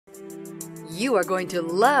You are going to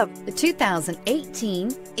love the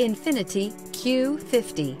 2018 INFINITI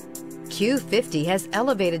Q50. Q50 has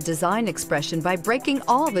elevated design expression by breaking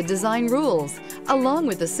all the design rules. Along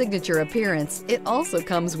with the signature appearance, it also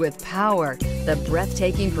comes with power. The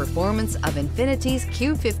breathtaking performance of INFINITI's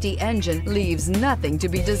Q50 engine leaves nothing to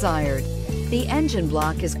be desired. The engine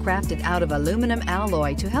block is crafted out of aluminum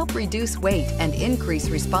alloy to help reduce weight and increase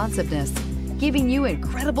responsiveness, giving you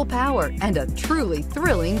incredible power and a truly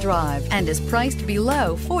thrilling drive, and is priced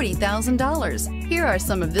below $40,000. Here are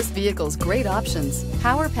some of this vehicle's great options: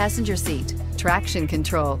 power passenger seat, traction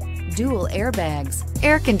control, dual airbags,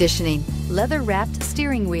 air conditioning, leather-wrapped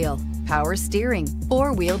steering wheel, power steering,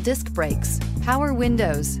 four-wheel disc brakes, power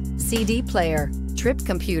windows, CD player, trip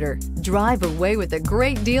computer. Drive away with a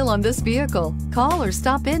great deal on this vehicle. Call or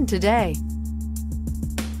stop in today.